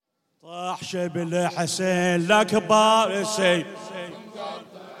طاح شبل حسين الأكبر السيف،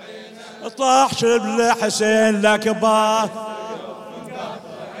 طاح شبل حسين الأكبر،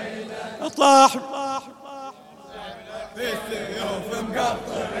 طاح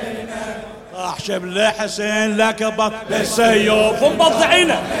طاح شبل حسين الأكبر بالسيوف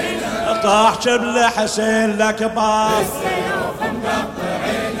مبضعينه، طاح شبل حسين الأكبر،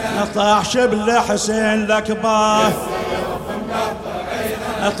 طاح شبل حسين الأكبر،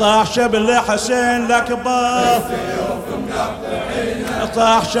 طاح شبل حسين الأكبر،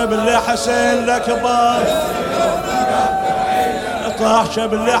 طاح شبل حسين الأكبر، طاح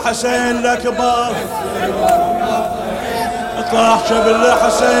شبل حسين الأكبر، طاح شبل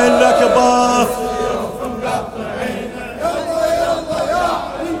حسين الأكبر،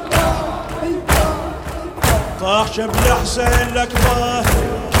 طاح شبل حسين الأكبر،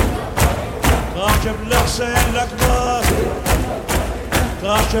 طاح شبل حسين الأكبر،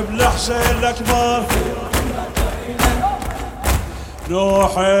 طاح شبل حسين الأكبر.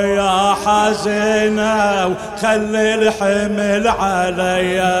 روحي يا حزينة وخلي الحمل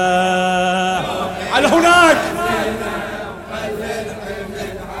عليا، على هناك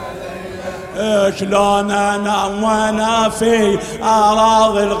شلون انا وانا في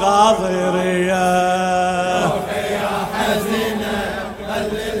اراضي الغاضرية. روحي يا حزينة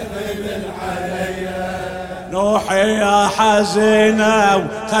خلي الحمل عليا، روحي يا حزينة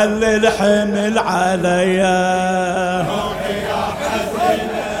وخلي الحمل عليا،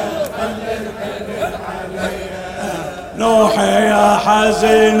 روحي يا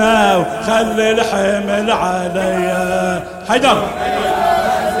حزينة وخلي الحمل عليا. حيدر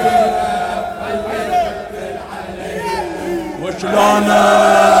وشلون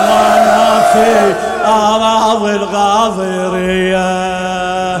وانا في اراضي الغاضرية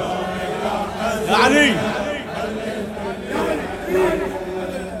يعني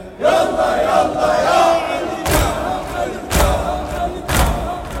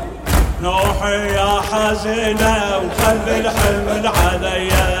روحي يا حزينة وخلي الحمل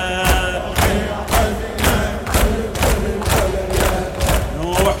عليا،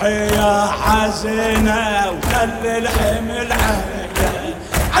 روحي يا حزينة وخلي الحمل عليا،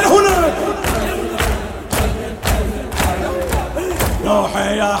 على هنا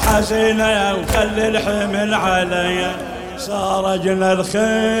روحي يا حزينة وخلي الحمل عليا. سارجنا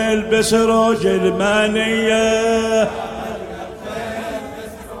الخيل بسروج المانية،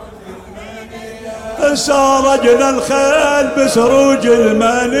 سارجنا الخيل بسروج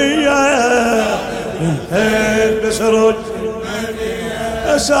المانية، الخيل بسروج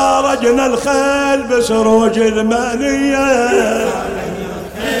المانية، سارجنا الخيل بسروج المانية،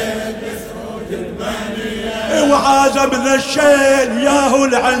 وعازمنا الشيل ياهو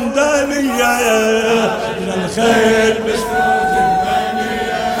العندانية، الخيل بسروج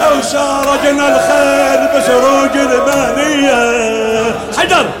المانية، وسارجنا الخيل بسروج المانية.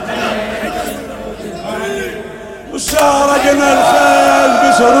 حجر وسارجنا الخيل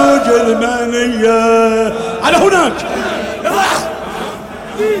بسروج المانية، على هناك يلا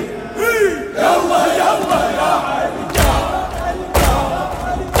يلا يا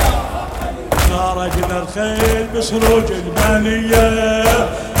سارجنا الخيل بسروج المانية،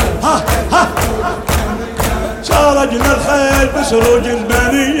 ها ها سارجنا الخيل بسروج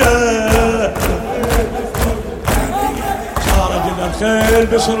المانية، سارجنا الخيل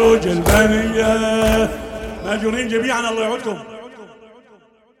بسروج المانية. ماجورين جميعا الله يعودكم.